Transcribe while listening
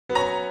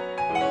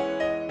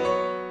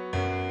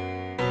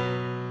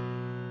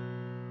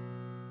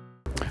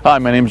Hi,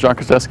 my name is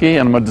Krsteski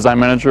and I'm a design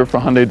manager for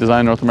Hyundai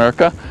Design North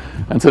America.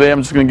 And today I'm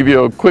just going to give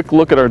you a quick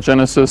look at our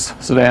Genesis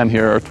sedan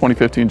here, our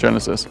 2015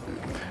 Genesis.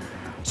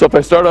 So if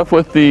I start off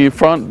with the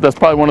front, that's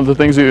probably one of the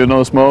things that you'll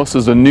notice most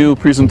is a new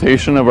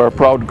presentation of our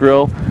proud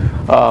grille.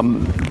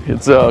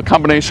 It's a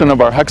combination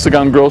of our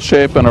hexagon grille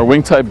shape and our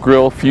wing type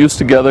grille fused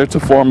together to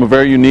form a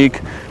very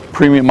unique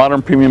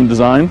modern premium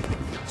design.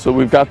 So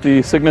we've got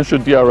the signature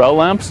DRL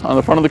lamps on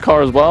the front of the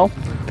car as well,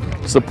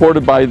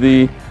 supported by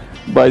the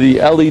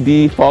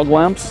LED fog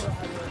lamps.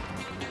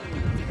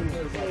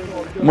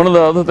 One of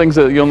the other things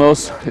that you'll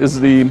notice is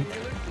the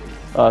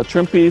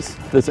trim piece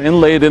that's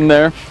inlaid in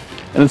there,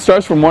 and it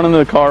starts from one end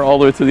of the car all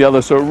the way to the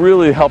other, so it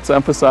really helps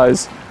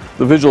emphasize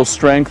the visual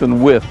strength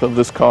and width of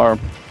this car.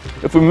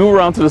 If we move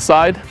around to the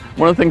side,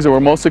 one of the things that we're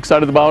most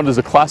excited about is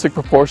the classic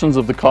proportions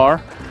of the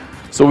car.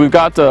 So we've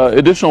got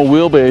additional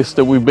wheelbase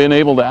that we've been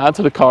able to add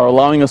to the car,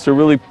 allowing us to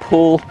really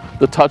pull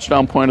the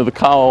touchdown point of the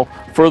cowl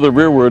further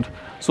rearward.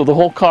 So the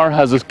whole car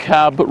has this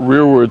cab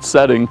rearward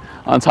setting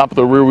on top of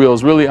the rear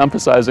wheels, really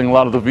emphasizing a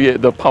lot of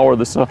the power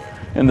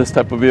in this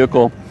type of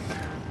vehicle.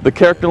 The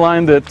character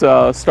line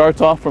that starts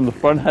off from the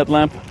front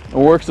headlamp and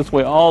works its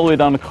way all the way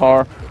down the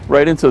car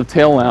right into the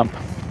tail lamp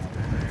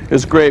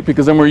is great,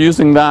 because then we're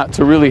using that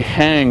to really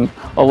hang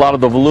a lot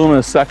of the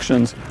voluminous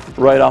sections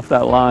right off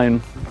that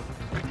line.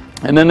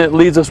 And then it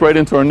leads us right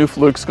into our new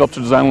fluid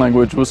sculpture design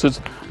language, which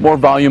is more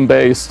volume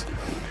based.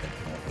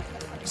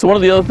 So one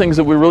of the other things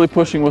that we're really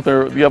pushing with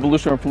the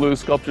evolution of fluid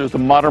sculpture is the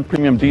modern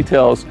premium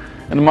details.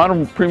 And the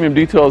modern premium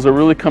details are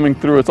really coming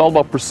through. It's all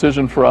about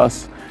precision for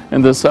us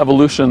in this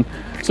evolution.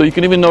 So you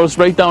can even notice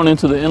right down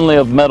into the inlay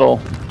of metal,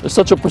 there's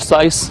such a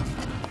precise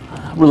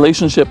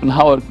relationship in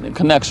how it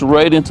connects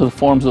right into the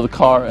forms of the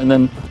car and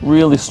then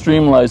really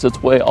streamlines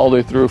its way all the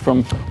way through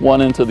from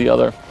one end to the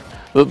other.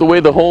 The way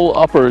the whole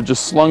upper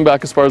just slung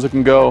back as far as it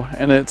can go,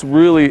 and it's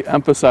really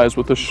emphasized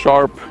with the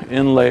sharp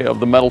inlay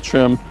of the metal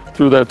trim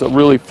through there to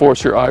really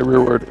force your eye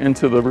rearward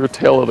into the rear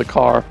tail of the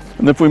car.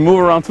 And if we move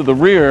around to the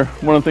rear,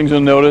 one of the things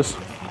you'll notice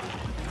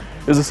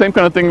is the same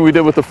kind of thing we did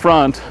with the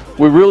front.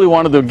 We really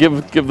wanted to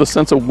give the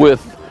sense of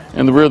width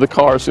in the rear of the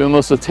car. So you'll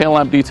notice the tail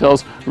lamp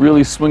details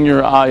really swing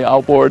your eye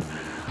outboard.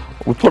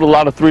 We put a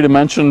lot of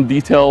three-dimensional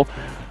detail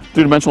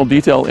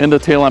in the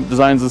tail lamp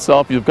designs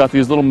itself. You've got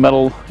these little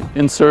metal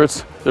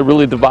inserts that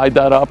really divide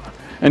that up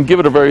and give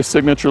it a very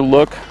signature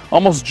look,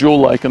 almost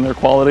jewel-like in their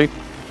quality.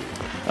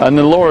 And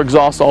the lower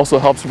exhaust also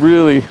helps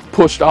really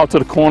push out to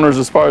the corners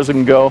as far as it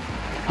can go,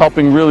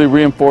 helping really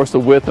reinforce the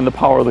width and the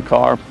power of the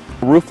car.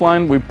 The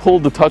roofline, we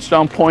pulled the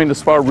touchdown point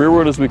as far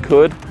rearward as we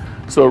could,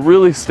 so it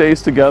really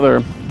stays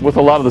together with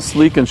a lot of the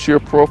sleek and sheer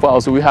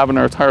profiles that we have in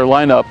our entire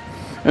lineup.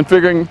 And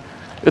figuring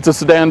it's a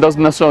sedan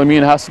doesn't necessarily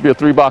mean it has to be a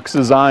three-box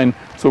design,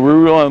 so we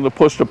really wanted to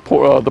push the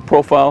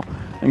profile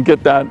and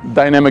get that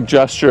dynamic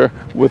gesture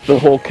with the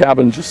whole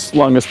cabin just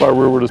slung as far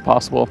rearward as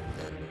possible.